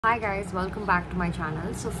Hi guys, welcome back to my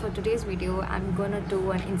channel. So for today's video I'm gonna do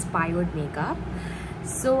an inspired makeup.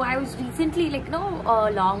 So I was recently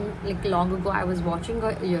long ago I was watching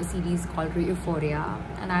a series called Euphoria,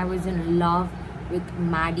 and I was in love with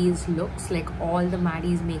Maddy's looks, like all the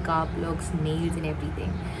Maddy's makeup looks, nails and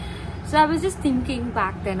everything. So I was just thinking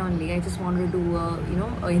back then only I just wanted to do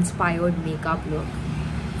a inspired makeup look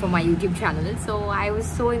for my YouTube channel. So I was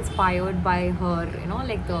so inspired by her,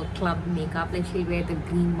 like the club makeup, like she'll wear the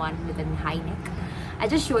green one with a high neck. I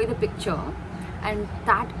just show you the picture, and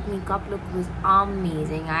that makeup look was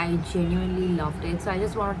amazing. I genuinely loved it. So I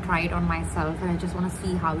just want to try it on myself, and I just want to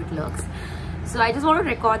see how it looks. So I just want to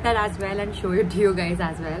record that as well and show it to you guys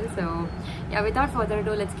as well. So yeah, without further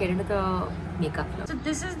ado, let's get into the makeup look. So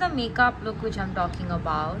this is the makeup look which I'm talking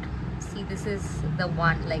about. See, this is the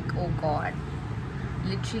one, like, oh god,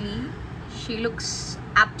 literally she looks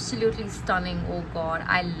absolutely stunning. Oh god,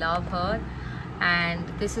 I love her. And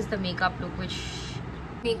this is the makeup look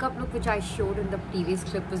which I showed in the previous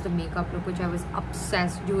clip. Was the makeup look which I was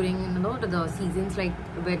obsessed during the seasons, like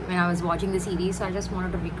when I was watching the series. So I just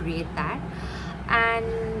wanted to recreate that.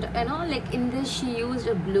 And like in this she used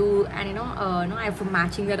a blue, and for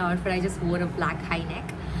matching that outfit I just wore a black high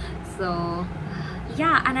neck. So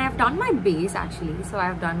yeah, and I have done my base actually. So I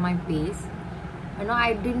have done my base.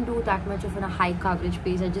 I didn't do that much of a high coverage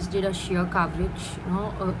base. I just did a sheer coverage,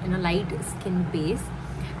 in a light skin base.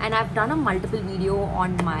 And I've done a multiple video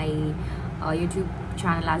on my YouTube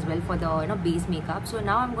channel as well for the base makeup. So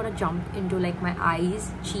now I'm gonna jump into like my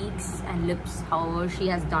eyes, cheeks and lips, however she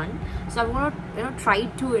has done. So I'm gonna try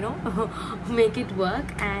to make it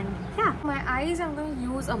work. And yeah, my eyes I'm gonna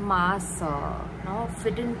use a mask,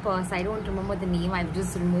 fit in purse. I don't remember the name. I've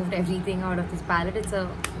just removed everything out of this palette. It's a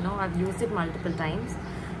I've used it multiple times.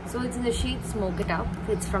 So it's in the shade Smoke It Up.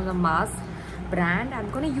 It's from the Mask brand. I'm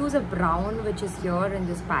gonna use a brown which is here in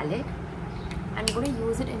this palette. I'm gonna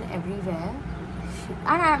use it in everywhere,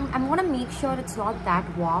 and I'm gonna make sure it's not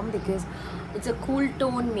that warm because it's a cool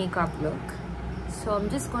tone makeup look. So I'm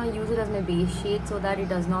just gonna use it as my base shade so that it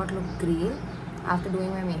does not look grey after doing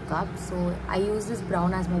my makeup. So I use this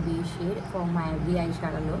brown as my base shade for my every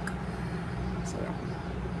eyeshadow look. So yeah,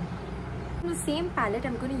 in the same palette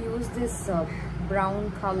I'm going to use this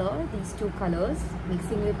brown color, these two colors,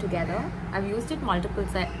 mixing it together. I've used it multiple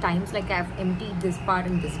times, like I've emptied this part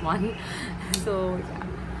and this one. So yeah,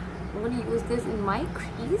 I'm going to use this in my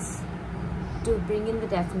crease to bring in the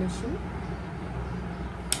definition.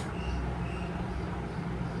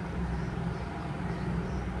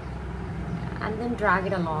 And then drag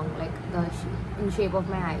it along like in shape of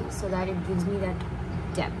my eyes, so that it gives me that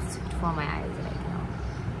depth for my eyes, like.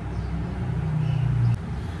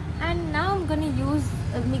 And now I'm gonna use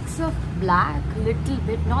a mix of black, little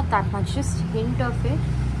bit, not that much, just hint of it.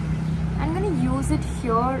 I'm gonna use it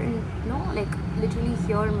here in, like literally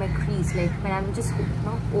here in my crease, like when I'm just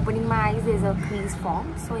opening my eyes, there's a crease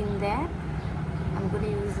form. So in there I'm gonna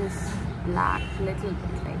use this black little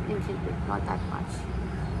bit, like little bit, not that much,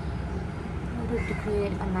 to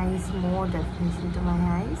create a nice more definition to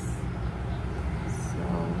my eyes. So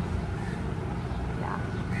yeah,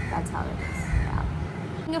 that's how it is.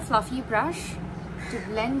 Yeah, a fluffy brush to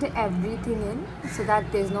blend everything in so that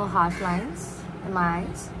there's no harsh lines in my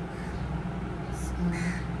eyes. So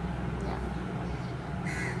yeah,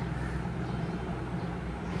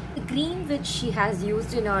 the green which she has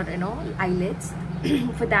used in her eyelids,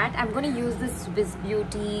 for that I'm going to use this Swiss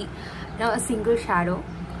Beauty a single shadow,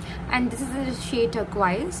 and this is the shade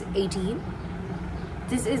turquoise 18.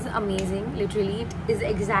 This is amazing. Literally, it is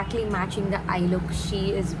exactly matching the eye look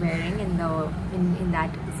she is wearing in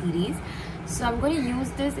that series. So I'm going to use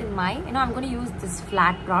this in my, I'm going to use this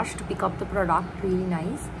flat brush to pick up the product really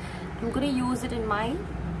nice. I'm going to use it in my,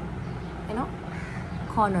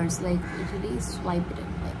 corners, like literally swipe it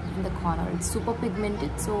in, like in the corner. It's super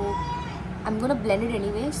pigmented, so I'm going to blend it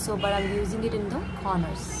anyway. So, but I'm using it in the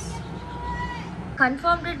corners.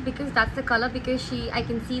 Confirmed it because that's the color, because I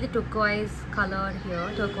can see the turquoise color here,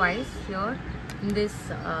 in this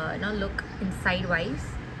look inside wise.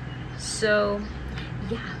 So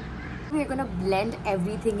yeah, we're gonna blend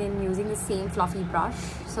everything in using the same fluffy brush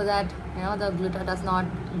so that the glitter does not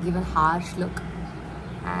give a harsh look.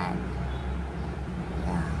 And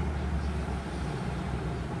yeah,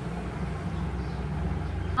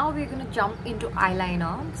 now we're gonna jump into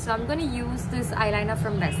eyeliner. So I'm gonna use this eyeliner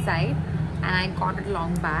from West Side, and I got it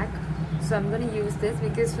long back. So I'm going to use this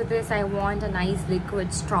because for this I want a nice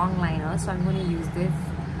liquid strong liner. So I'm going to use this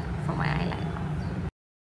for my eyeliner.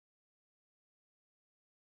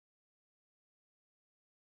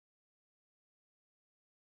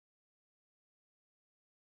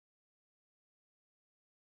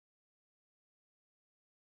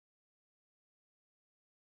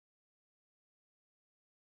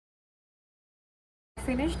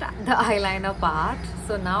 finished the eyeliner part,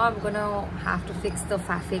 so now I'm gonna have to fix the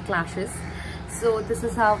fake lashes. So this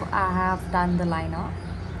is how I have done the liner.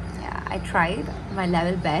 Yeah, I tried my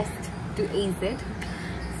level best to ace it.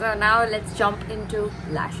 So now let's jump into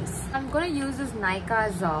lashes. I'm gonna use this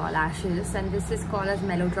Nika's lashes, and this is called as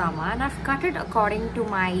Melodrama, and I've cut it according to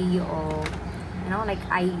my like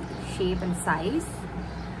eye shape and size.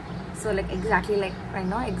 So like exactly like I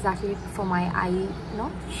know exactly for my eye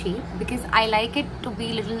shape, because I like it to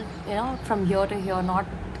be little from here to here, not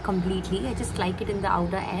completely. I just like it in the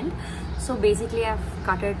outer end. So basically I've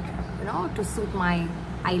cut it to suit my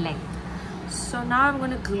eye length. So now I'm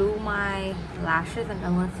going to glue my lashes and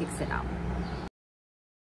I'm going to fix it up.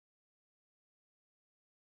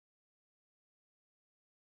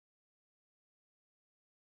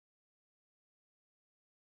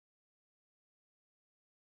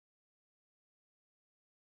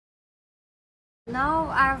 Now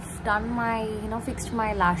I've done my fixed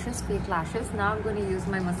my lashes, fake lashes. Now I'm going to use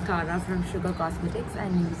my mascara from Sugar Cosmetics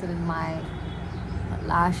and use it in my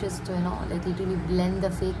lashes to like literally blend the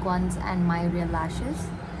fake ones and my real lashes,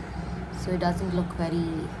 so it doesn't look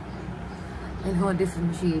very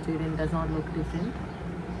differentiated and does not look different.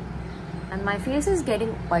 And my face is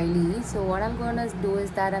getting oily, so what I'm gonna do is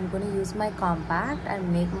that I'm gonna use my compact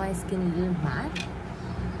and make my skin a little matte,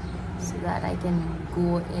 so that I can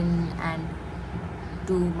go in and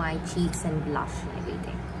do my cheeks and blush and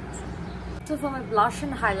everything. So for my blush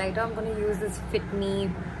and highlighter, I'm gonna use this Fit Me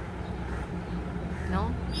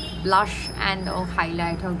blush and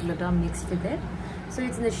highlighter glitter mixed with it. So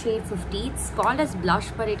it's in the shade 50. It's called as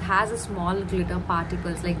blush, but it has a small glitter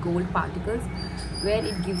particles, like gold particles, where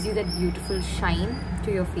it gives you that beautiful shine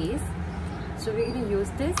to your face. So we're going to use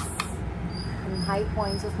this in high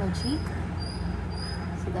points of my cheek,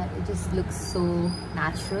 so that it just looks so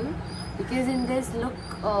natural. Because in this look,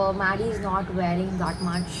 Maddy is not wearing that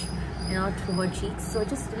much to her cheeks, so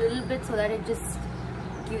just a little bit, so that it just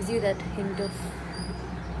gives you that hint of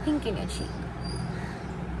pink in your cheek.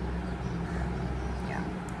 Yeah.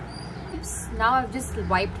 Now I've just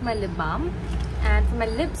wiped my lip balm, and for my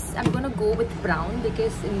lips I'm gonna go with brown,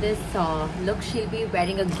 because in this look she'll be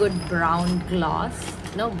wearing a good brown gloss,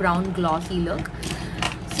 brown glossy look.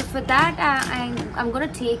 So for that I'm gonna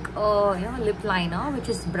take a lip liner which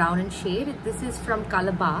is brown in shade. This is from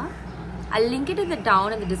Color Bar. I'll link it in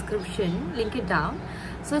the description, link it down.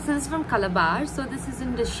 So this is from Color Bar. So this is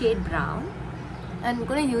in the shade brown. I'm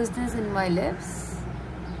gonna use this in my lips,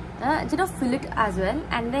 fill it as well,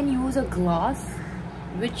 and then use a gloss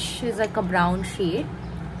which is like a brown shade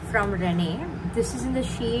from Renee. This is in the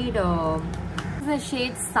shade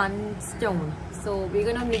Sunstone. So we're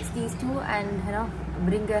gonna mix these two and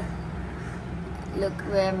bring a look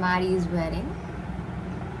where Maddy is wearing.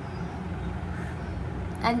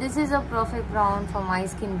 And this is a perfect brown for my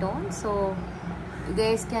skin tone, so you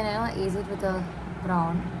guys can ace it with a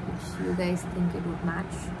brown which you guys think it would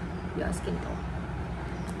match your skin tone.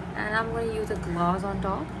 And I'm going to use a gloss on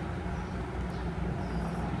top.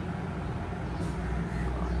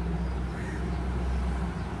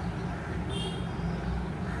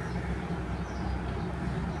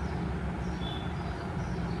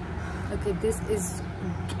 Okay, this is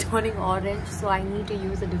turning orange, so I need to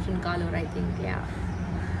use a different color, I think. Yeah.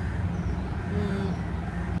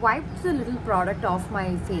 Wiped the little product off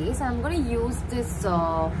my face. I'm going to use this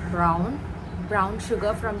brown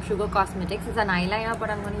sugar from Sugar Cosmetics. It's an eyeliner, but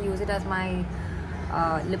I'm going to use it as my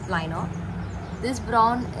lip liner. This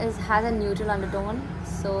brown has a neutral undertone,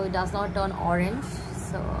 so it does not turn orange.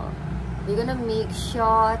 So we're going to make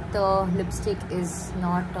sure the lipstick is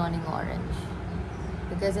not turning orange,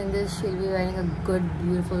 because in this she'll be wearing a good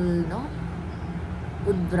beautiful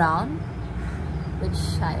wood brown,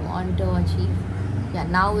 which I want to achieve. Yeah,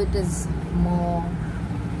 now it is more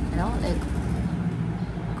like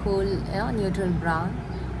cool neutral brown.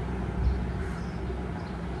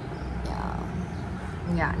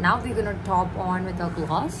 Yeah, now we're gonna top on with a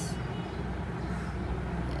gloss.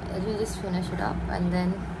 Yeah, let me just finish it up, and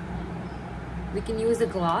then we can use the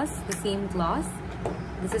gloss, the same gloss.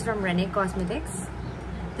 This is from Renee Cosmetics.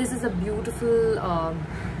 This is a beautiful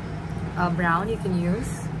brown you can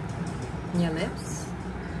use in your lips.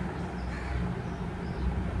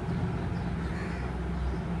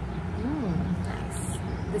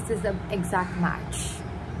 This is the exact match.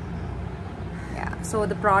 Yeah, so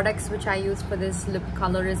the products which I use for this lip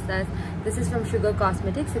color is that this is from Sugar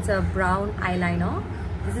Cosmetics. It's a brown eyeliner.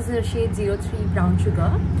 This is in the shade 03 Brown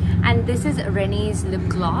Sugar, and this is Renee's lip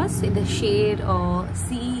gloss in the shade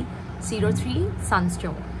C03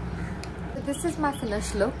 Sunstone. this is my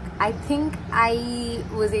finished look. I think I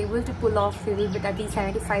was able to pull off a little bit, at least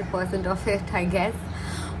 75% of it, I guess.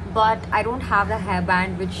 But I don't have the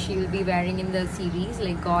hairband which she'll be wearing in the series.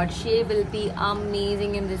 Like, God, she will be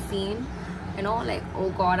amazing in this scene. You know, like, oh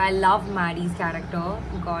God, I love Maddy's character.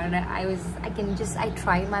 God, I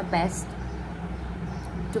tried my best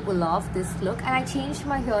to pull off this look, and I changed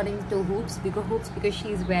my earrings to bigger hoops, because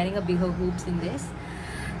she's wearing a bigger hoops in this.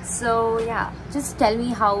 So yeah, just tell me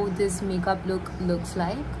how this makeup look looks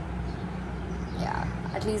like. Yeah,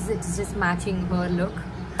 at least it's just matching her look.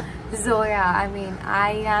 So yeah, I mean,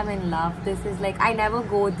 I am in love. This is like, I never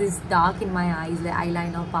go this dark in my eyes, the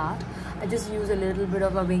eyeliner part. I just use a little bit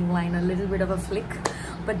of a wing line, a little bit of a flick.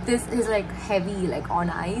 But this is like heavy, like on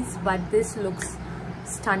eyes. But this looks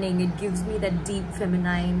stunning. It gives me that deep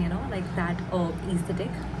feminine, you know, like that aesthetic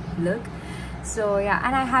look. So yeah,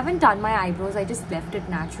 and I haven't done my eyebrows. I just left it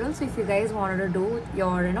natural. So if you guys wanted to do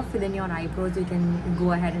your, you know, fill in your eyebrows, you can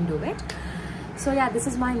go ahead and do it. So yeah, this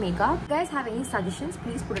is my makeup. If you guys have any suggestions,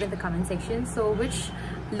 please put it in the comment section. So which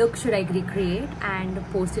look should I recreate and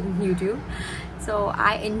post it on YouTube? So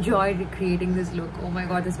I enjoyed recreating this look. Oh my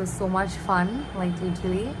God, this was so much fun, like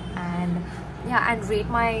literally. And yeah, and rate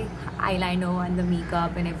my eyeliner and the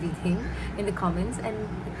makeup and everything in the comments, and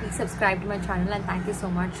please subscribe to my channel, and thank you so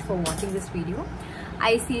much for watching this video.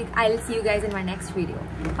 I'll see you guys in my next video.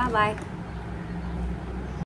 Bye bye.